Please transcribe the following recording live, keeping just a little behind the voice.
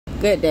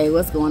Good day.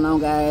 What's going on,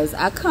 guys?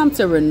 I come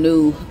to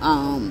renew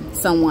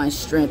someone's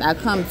strength. I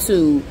come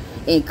to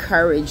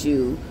encourage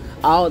you,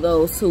 all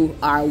those who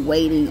are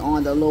waiting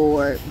on the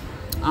Lord.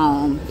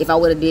 If I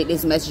would have did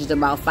this message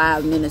about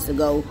 5 minutes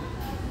ago,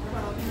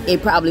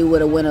 it probably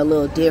would have went a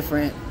little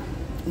different.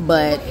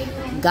 But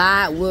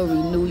God will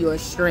renew your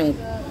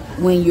strength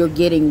when you're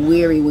getting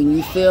weary, when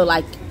you feel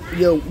like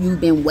you've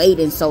been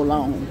waiting so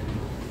long.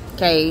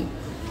 Okay?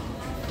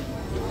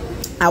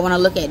 I want to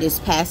look at this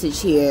passage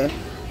here.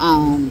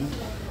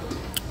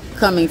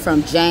 Coming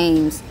from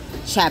James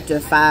chapter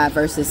 5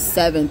 verses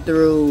 7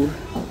 through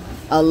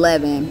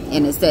 11,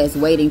 and it says,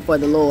 waiting for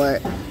the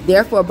Lord.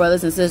 Therefore,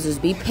 brothers and sisters,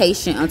 be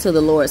patient until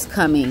the Lord's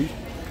coming.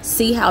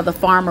 See how the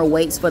farmer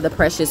waits for the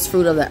precious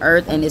fruit of the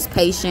earth and is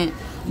patient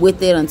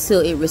with it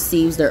until it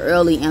receives the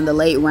early and the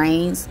late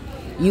rains.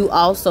 You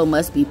also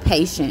must be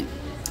patient.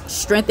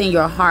 Strengthen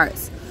your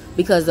hearts,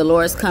 because the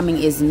Lord's coming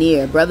is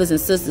near. Brothers and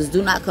sisters,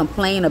 do not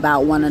complain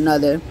about one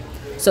another,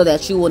 so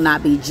that you will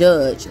not be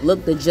judged.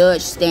 Look, the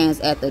judge stands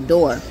at the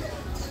door.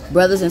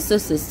 Brothers and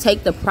sisters,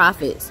 take the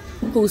prophets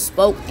who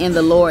spoke in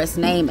the Lord's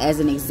name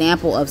as an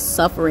example of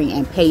suffering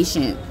and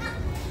patience.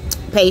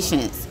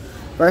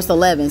 Verse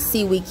 11,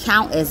 see, we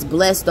count as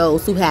blessed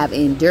those who have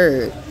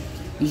endured.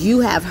 You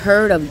have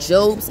heard of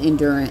Job's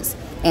endurance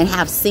and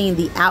have seen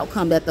the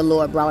outcome that the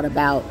Lord brought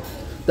about.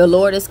 The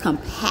Lord is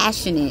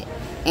compassionate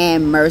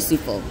and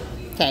merciful.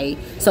 Okay,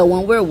 so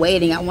when we're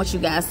waiting, I want you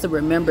guys to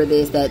remember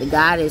this, that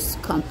God is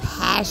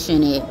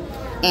compassionate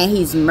and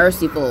he's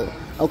merciful.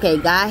 Okay,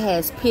 God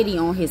has pity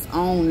on his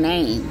own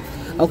name.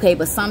 Okay,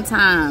 but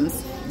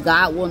sometimes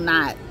God will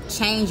not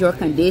change your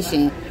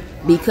condition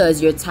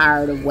because you're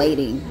tired of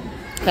waiting.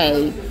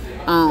 Okay,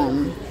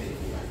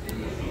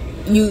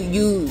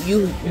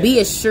 you be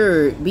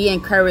assured, be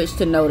encouraged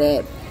to know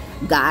that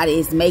God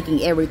is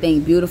making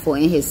everything beautiful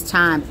in his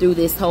time. Through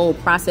this whole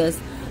process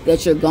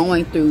that you're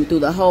going through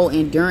the whole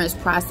endurance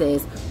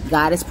process,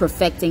 God is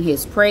perfecting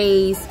his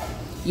praise,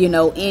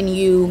 in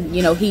you.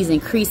 He's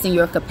increasing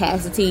your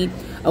capacity.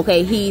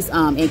 Okay, he's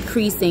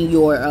increasing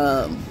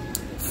your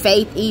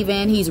faith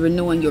even. He's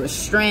renewing your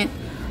strength.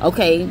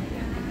 Okay,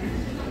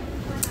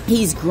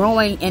 he's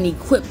growing and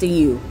equipping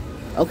you.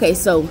 Okay,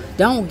 so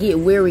don't get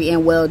weary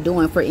in well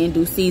doing, for in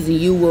due season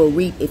you will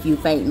reap if you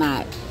faint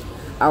not.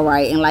 All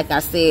right, and like I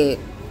said,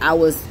 I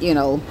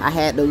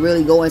had to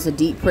really go into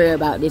deep prayer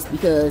about this,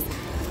 because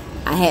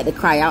I had to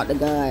cry out to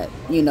God,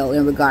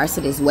 in regards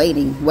to this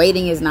waiting.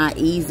 Waiting is not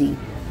easy,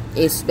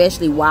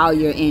 especially while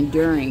you're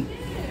enduring.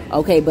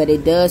 Okay, but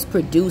it does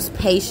produce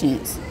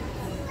patience.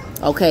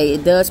 Okay,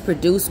 it does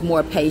produce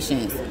more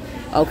patience.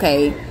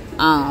 Okay,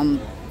 and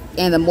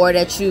the more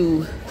that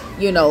you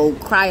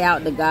cry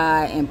out to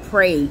God and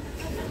pray,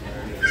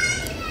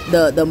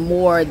 the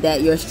more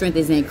that your strength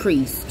is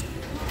increased.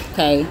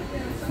 Okay,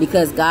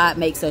 because God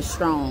makes us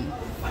strong.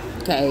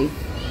 Okay,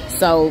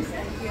 so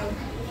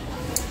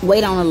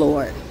wait on the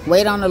Lord.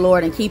 Wait on the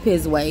Lord and keep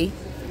his way.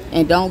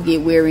 And don't get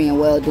weary in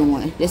well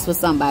doing. This for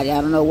somebody. I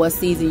don't know what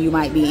season you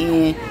might be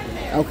in.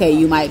 Okay,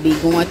 you might be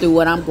going through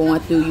what I'm going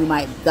through.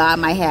 God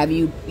might have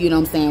you,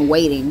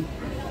 waiting.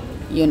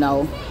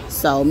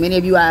 So many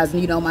of you guys,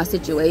 my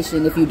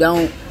situation. If you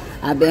don't,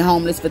 I've been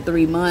homeless for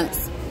 3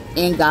 months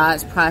in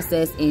God's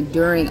process,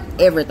 enduring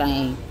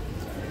everything.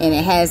 And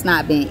it has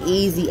not been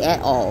easy at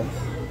all.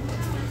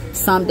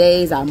 Some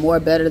days are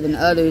more better than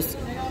others.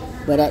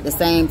 But at the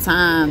same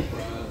time,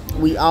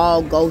 we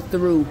all go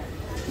through.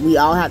 We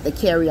all have to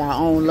carry our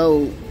own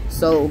load.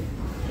 So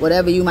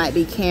whatever you might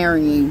be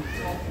carrying,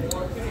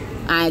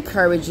 I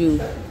encourage you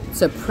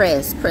to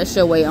press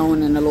your way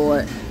on in the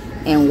Lord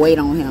and wait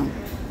on him.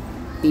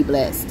 Be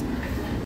blessed.